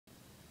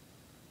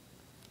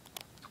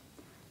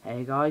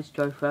Hey guys,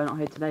 Joe Fernot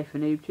here today for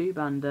NoobTube,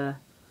 and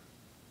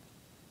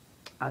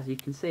as you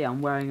can see,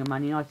 I'm wearing a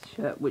Man United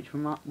shirt, which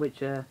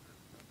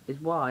is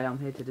why I'm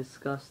here to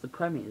discuss the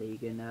Premier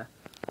League. And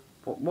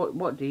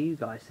what do you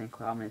guys think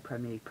about the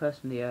Premier League?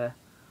 Personally,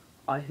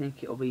 I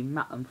think it'll be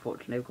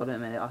unfortunately, I've got to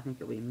admit it, I think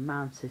it'll be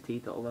Man City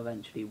that will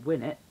eventually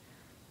win it.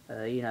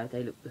 You know,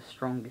 they look the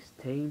strongest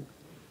team.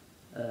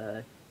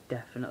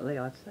 Definitely,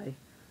 I'd say.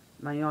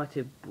 Man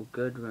United were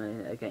good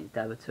against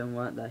Everton,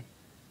 weren't they?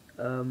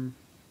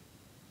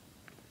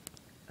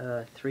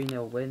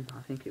 3-0 win.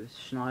 I think it was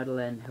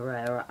Schneiderlin,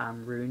 Herrera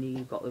and Rooney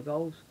who got the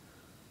goals.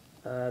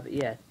 But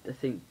yeah, I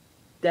think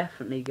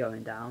definitely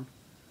going down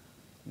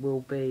will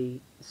be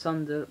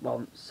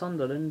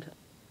Sunderland,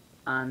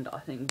 and I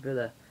think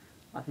Villa.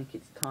 I think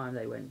it's time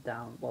they went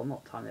down. Well,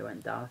 not time they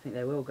went down. I think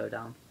they will go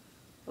down.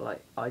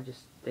 But, I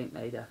just think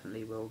they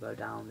definitely will go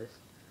down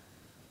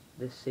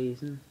this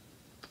season.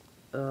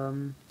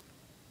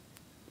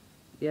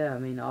 Yeah, I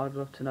mean, I'd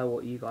love to know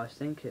what you guys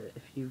think.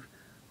 If you've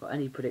got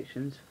any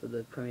predictions for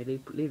the Premier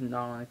League, leave them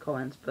down in the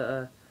comments.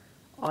 But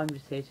I'm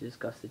just here to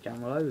discuss the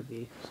general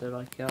overview. So,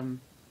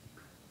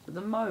 at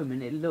the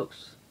moment, it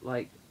looks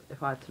like,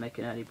 if I had to make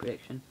an early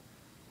prediction,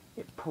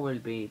 it'd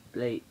probably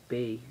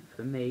be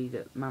for me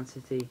that Man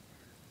City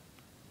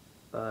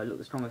look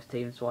the strongest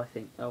team, so I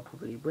think they'll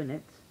probably win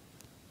it.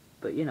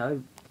 But you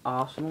know,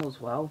 Arsenal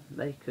as well,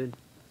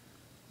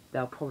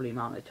 they'll probably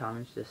mount a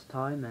challenge this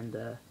time,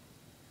 and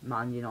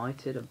Man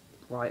United are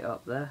right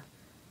up there.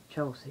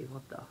 Chelsea,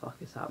 what the fuck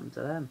has happened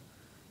to them?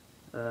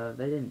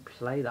 They didn't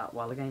play that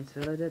well against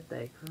Villa, did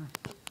they?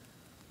 Christ.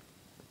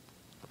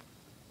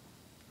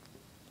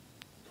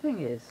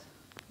 Thing is,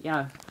 you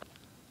know,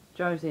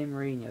 Jose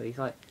Mourinho, he's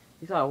like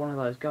one of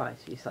those guys.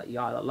 He's like, you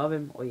either love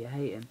him or you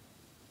hate him.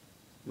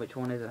 Which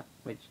one is it?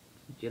 Do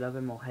you love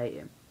him or hate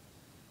him?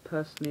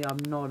 Personally, I'm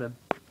not a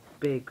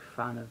big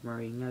fan of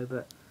Mourinho,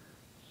 but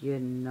you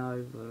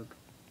know, I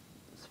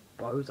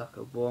suppose I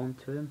could warm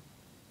to him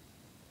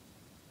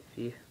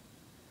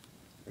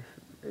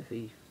if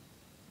he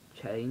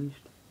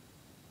changed,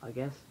 I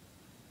guess.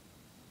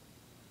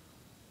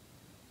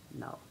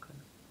 No, I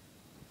couldn't.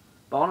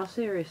 But on a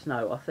serious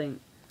note, I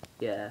think,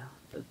 yeah,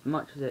 as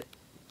much as it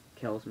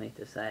kills me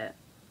to say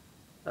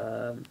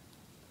it,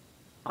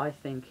 I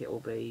think it will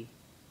be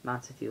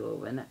Man City will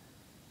win it.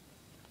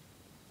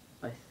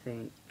 I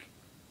think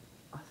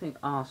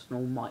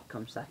Arsenal might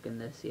come second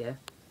this year.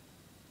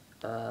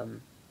 I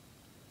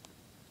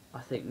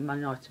think Man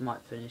United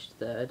might finish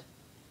third.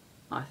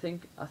 I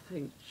think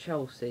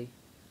Chelsea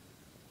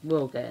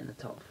will get in the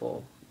top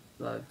 4,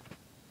 though.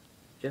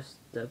 Just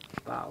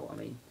about. I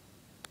mean,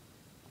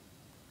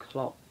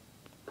 Klopp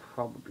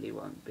probably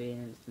won't be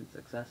an instant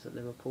success at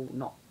Liverpool.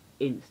 Not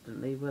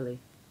instantly, will he?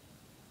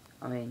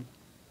 I mean,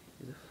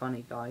 he's a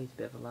funny guy. He's a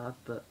bit of a lad,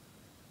 but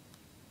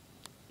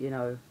you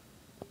know,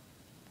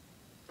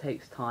 it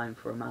takes time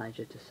for a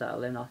manager to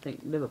settle in. I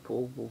think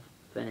Liverpool will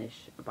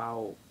finish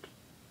about.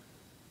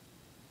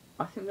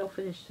 I think they'll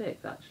finish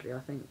 6th, actually. I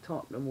think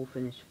Tottenham will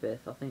finish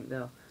 5th. I think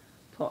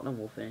Tottenham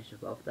will finish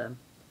above them.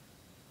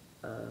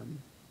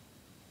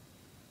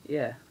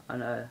 Yeah,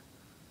 and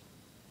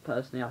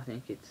personally, I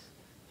think it's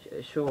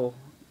sure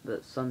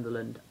that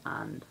Sunderland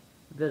and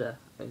Villa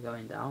are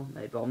going down.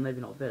 Maybe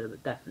not Villa,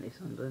 but definitely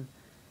Sunderland.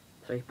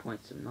 3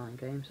 points in 9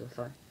 games.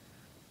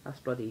 That's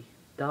bloody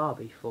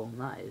Derby form.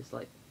 That is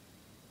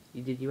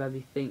did you ever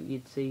think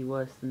you'd see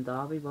worse than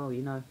Derby? Well,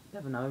 you know,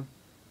 never know.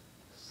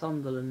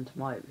 Sunderland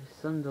might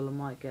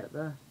get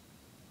there.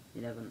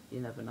 You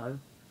never know.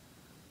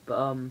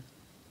 But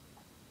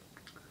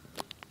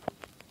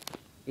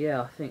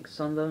yeah, I think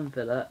Sunderland,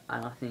 Villa,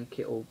 and I think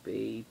it will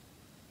be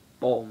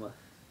Bournemouth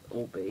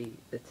will be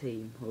the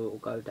team who will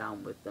go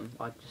down with them.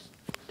 I just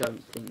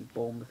don't think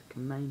Bournemouth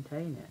can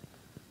maintain it.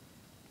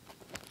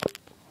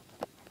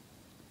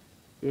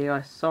 Yeah,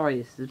 guys, sorry,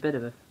 this is a bit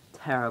of a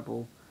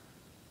terrible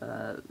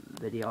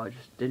video. I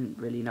just didn't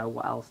really know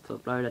what else to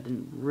upload. I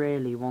didn't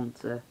really want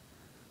to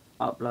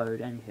upload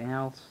anything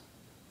else.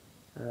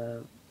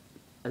 As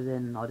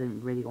in, I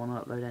didn't really want to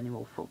upload any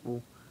more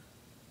football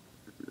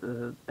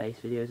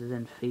based videos, as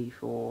in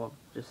FIFA, or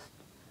just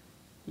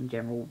in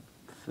general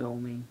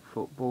filming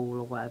football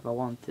or whatever. I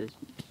wanted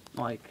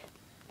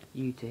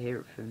you to hear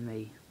it from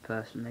me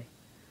personally,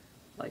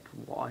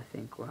 what I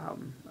think will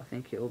happen. I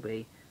think it will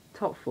be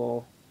top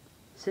 4: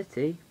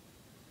 City,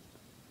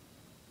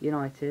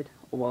 United,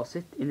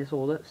 in this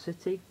order: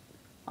 City,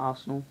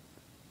 Arsenal,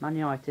 Man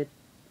United,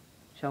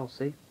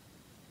 Chelsea.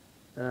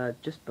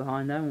 Just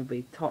behind them will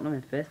be Tottenham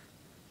in 5th,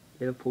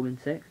 Liverpool in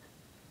 6th,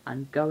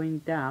 and going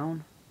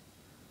down,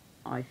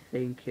 I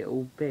think it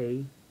will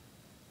be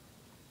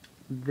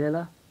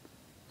Villa,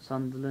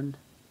 Sunderland,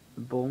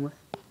 and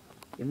Bournemouth.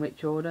 In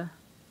which order?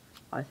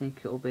 I think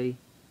it will be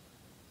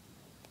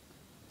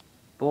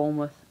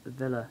Bournemouth,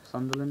 Villa,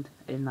 Sunderland,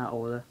 in that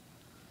order.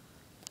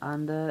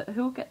 And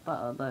who will get that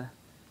other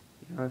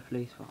Europa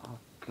League spot? Oh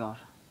god,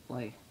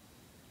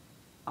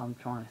 I'm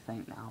trying to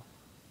think now.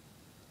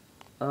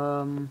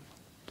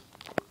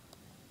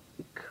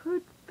 It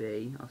could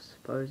be, I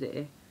suppose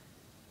it.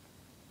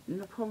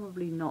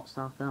 probably not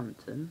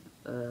Southampton,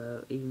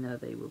 even though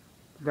they were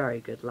very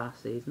good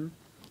last season.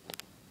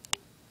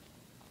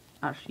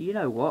 Actually, you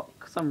know what?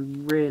 Because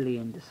I'm really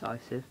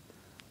indecisive,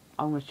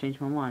 I'm going to change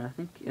my mind. I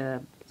think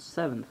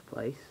 7th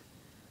place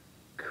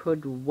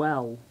could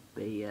well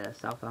be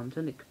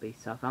Southampton. It could be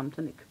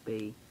Southampton. It could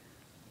be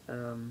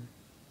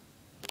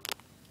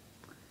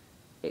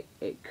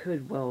it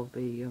could well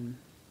be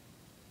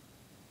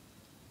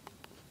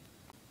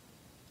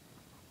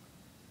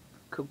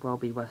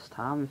West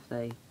Ham if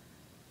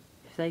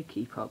they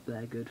keep up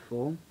their good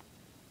form.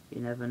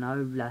 You never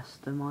know.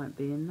 Leicester might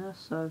be in there.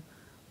 So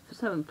for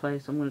 7th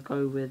place, I'm going to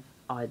go with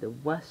either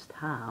West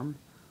Ham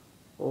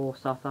or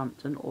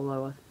Southampton.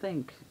 Although I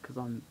think, because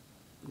I'm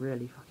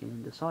really fucking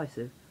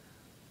indecisive,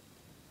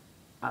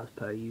 as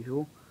per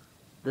usual,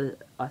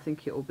 I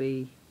think it will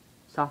be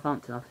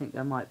Southampton. I think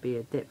there might be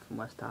a dip from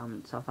West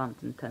Ham.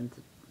 Southampton tend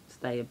to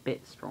stay a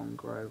bit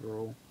stronger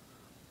overall.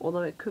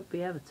 Although it could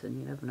be Everton,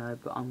 you never know.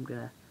 But I'm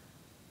going to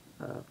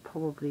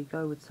probably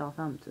go with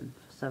Southampton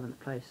for 7th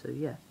place. So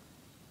yeah,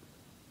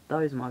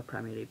 those are my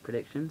Premier League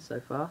predictions so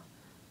far,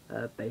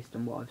 based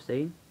on what I've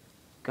seen.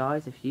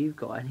 Guys, if you've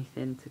got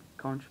anything to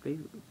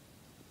contribute,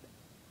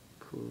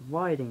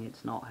 providing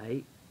it's not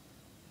hate,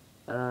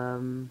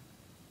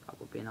 that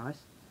would be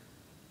nice,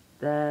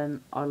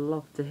 then I'd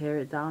love to hear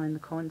it down in the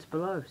comments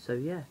below. So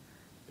yeah,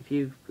 if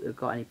you've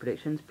got any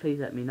predictions, please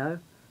let me know,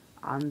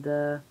 and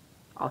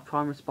I'll try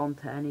and respond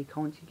to any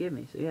comments you give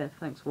me. So yeah,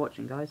 thanks for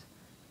watching, guys.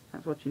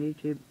 Thanks for watching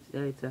YouTube. See you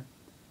later.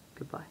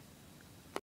 Goodbye.